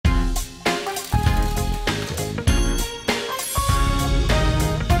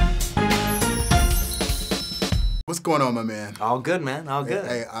What's going on, my man? All good, man. All good.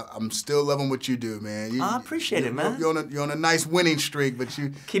 Hey, I'm still loving what you do, man. I appreciate it, man. You're on a nice winning streak, but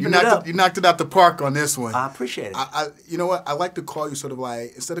you knocked it out the park on this one. I appreciate it. You know what? I like to call you sort of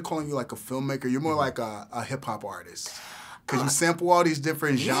like, instead of calling you like a filmmaker, you're more like a hip hop artist. Because you sample all these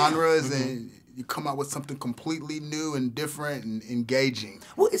different genres and you come out with something completely new and different and engaging.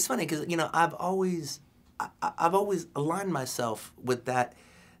 Well, it's funny because I've always aligned myself with that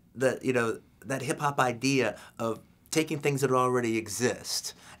hip hop idea of taking things that already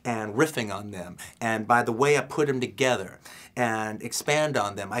exist and riffing on them, and by the way I put them together and expand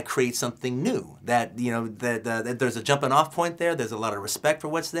on them, I create something new. That that there's a jumping off point there. There's a lot of respect for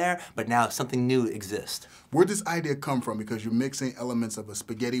what's there, but now something new exists. Where does this idea come from? Because you're mixing elements of a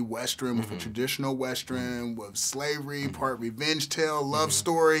spaghetti western with a traditional western, with slavery, part revenge tale, love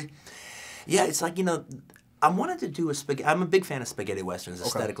story. Yeah, it's like I wanted to do I'm a big fan of spaghetti westerns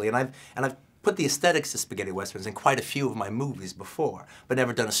aesthetically, and I've put the aesthetics of spaghetti westerns in quite a few of my movies before, but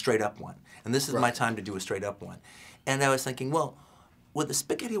never done a straight up one. And this is my time to do a straight up one. And I was thinking, well, with the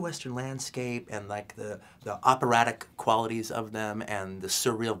spaghetti western landscape and like the operatic qualities of them and the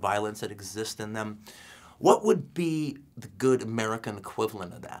surreal violence that exists in them, what would be the good American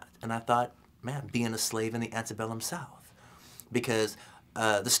equivalent of that? And I thought, man, being a slave in the antebellum South, because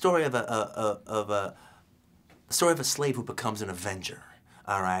the story of a slave who becomes an avenger,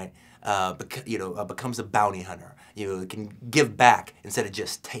 all right, becomes a bounty hunter. Can give back instead of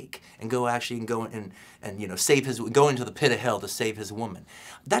just take, and go save go into the pit of hell to save his woman.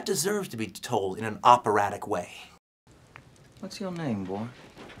 That deserves to be told in an operatic way. What's your name, boy?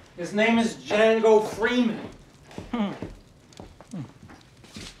 His name is Django Freeman.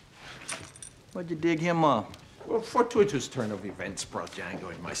 Where'd you dig him up? Well, a fortuitous turn of events brought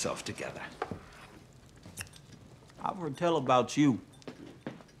Django and myself together. I've heard tell about you.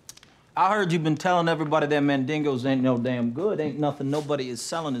 I heard you've been telling everybody that Mandingos ain't no damn good. Ain't nothing nobody is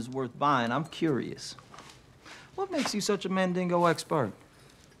selling is worth buying. I'm curious. What makes you such a Mandingo expert?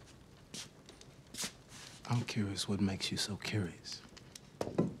 I'm curious what makes you so curious.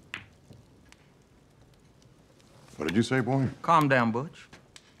 What did you say, boy? Calm down, Butch.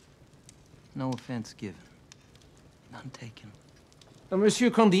 No offense given. None taken. Monsieur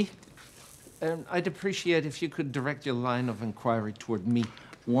Condé, I'd appreciate if you could direct your line of inquiry toward me.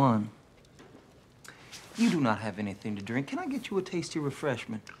 One, you do not have anything to drink. Can I get you a tasty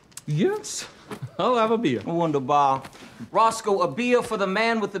refreshment? Yes, I'll have a beer. Wonderbar. Roscoe, a beer for the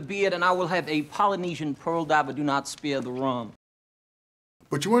man with the beard, and I will have a Polynesian pearl diver. Do not spare the rum.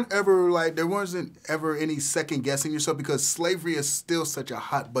 But you weren't ever like, there wasn't ever any second guessing yourself, because slavery is still such a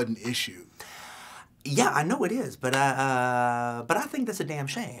hot button issue. Yeah, I know it is, but I think that's a damn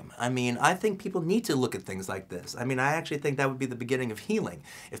shame. I mean, I think people need to look at things like this. I mean, I actually think that would be the beginning of healing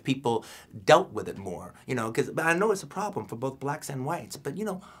if people dealt with it more, because I know it's a problem for both blacks and whites, but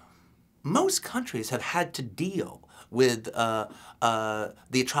most countries have had to deal with the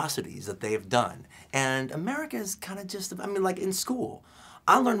atrocities that they have done. And America is kind of just, like in school,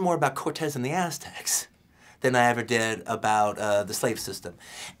 I learned more about Cortez and the Aztecs than I ever did about the slave system.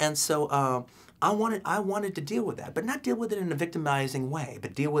 And so I wanted to deal with that, but not deal with it in a victimizing way,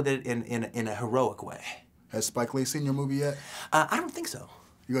 but deal with it in a heroic way. Has Spike Lee seen your movie yet? I don't think so.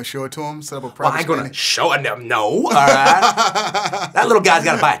 You gonna show it to him? Set up a private I ain't gonna show it to him, no. All right. That little guy's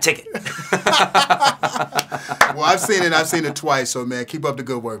gotta buy a ticket. Well, I've seen it twice, so man, keep up the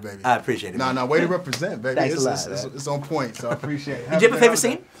good work, baby. I appreciate it. No, way to represent, baby. Thanks a lot. It's on point, so I appreciate it. Did you have a favorite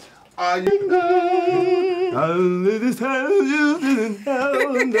scene? Django!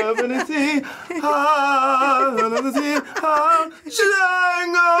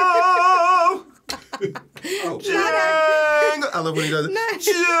 I love when he does it.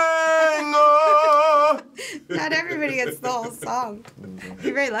 Django! Not everybody gets the whole song.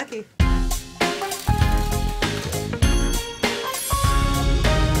 You're very lucky.